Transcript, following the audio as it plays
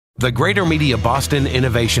The Greater Media Boston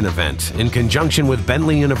Innovation Event, in conjunction with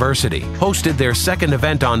Bentley University, hosted their second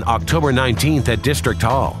event on October 19th at District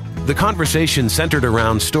Hall. The conversation centered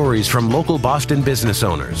around stories from local Boston business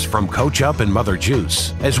owners from Coach Up and Mother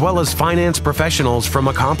Juice, as well as finance professionals from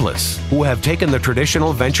Accomplice, who have taken the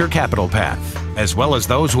traditional venture capital path, as well as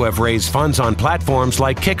those who have raised funds on platforms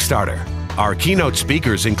like Kickstarter. Our keynote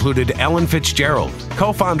speakers included Ellen Fitzgerald,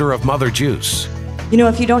 co-founder of Mother Juice. You know,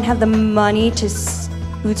 if you don't have the money to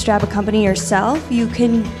bootstrap a company yourself, you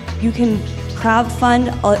can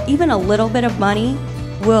crowdfund. Even a little bit of money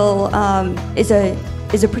is a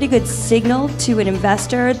pretty good signal to an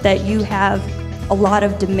investor that you have a lot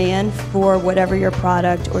of demand for whatever your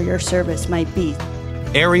product or your service might be.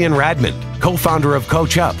 Arian Radman, co-founder of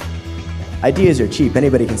Coach Up. Ideas are cheap.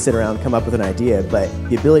 Anybody can sit around and come up with an idea, but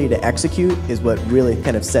the ability to execute is what really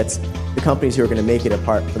kind of sets the companies who are going to make it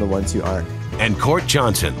apart from the ones who aren't. And Court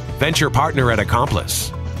Johnson, venture partner at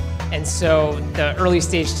Accomplice. And so the early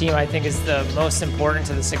stage team, I think, is the most important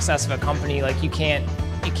to the success of a company. Like, you can't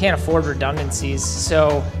afford redundancies.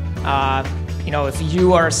 So, if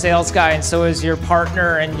you are a sales guy and so is your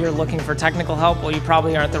partner and you're looking for technical help, well, you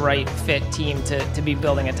probably aren't the right fit team to be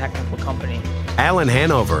building a technical company. Alan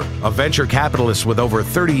Hanover, a venture capitalist with over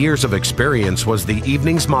 30 years of experience, was the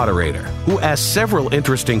evening's moderator, who asked several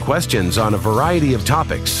interesting questions on a variety of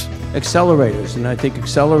topics. Accelerators, and I think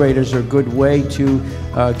accelerators are a good way to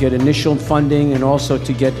get initial funding and also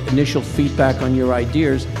to get initial feedback on your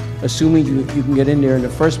ideas, assuming you can get in there in the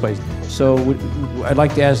first place. So I'd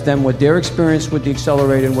like to ask them what their experience with the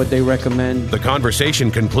accelerator and what they recommend. The conversation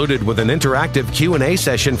concluded with an interactive Q&A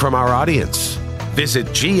session from our audience. Visit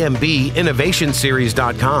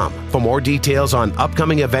gmbinnovationseries.com for more details on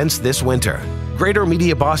upcoming events this winter. Greater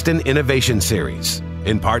Media Boston Innovation Series,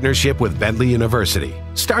 in partnership with Bentley University.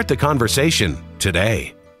 Start the conversation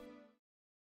today.